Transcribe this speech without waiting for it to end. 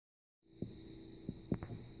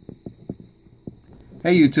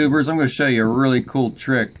Hey YouTubers, I'm going to show you a really cool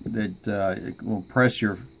trick that will impress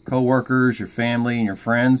your coworkers, your family, and your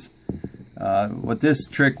friends. What this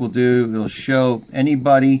trick will do, it'll show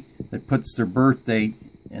anybody that puts their birth date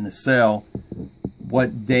in a cell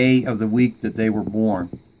what day of the week that they were born.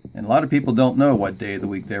 And a lot of people don't know what day of the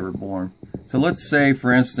week they were born. So let's say,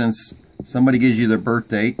 for instance, somebody gives you their birth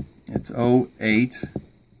date. It's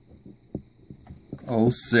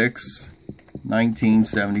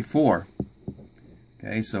 08/06/1974.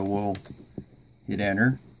 Okay, so we'll hit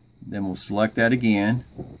enter, then we'll select that again.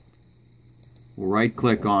 We'll right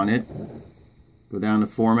click on it, go down to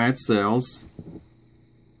format cells,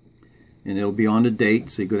 and it'll be on the date,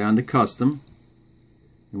 so you go down to custom,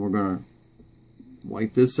 and we're going to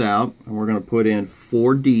wipe this out, and we're going to put in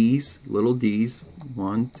 4 D's, little d's,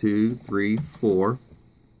 1, 2, 3, 4.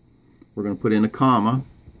 We're going to put in a comma,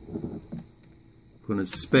 put in a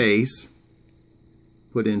space,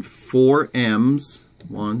 put in 4 M's,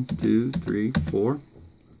 1, 2, 3, 4,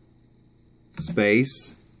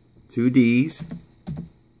 space, 2 D's.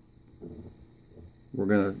 We're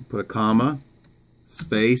going to put a comma,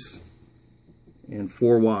 space, and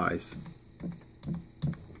 4 Y's.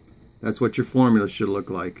 That's what your formula should look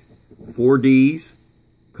like. 4 D's,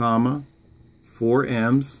 comma, 4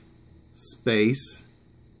 M's, space,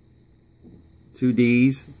 2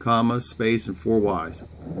 D's, comma, space, and 4 Y's.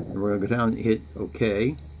 And we're going to go down and hit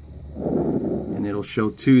OK. And it'll show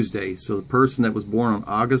Tuesday. So the person that was born on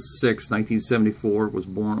August 6, 1974 was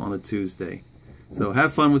born on a Tuesday. So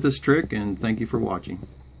have fun with this trick, and thank you for watching.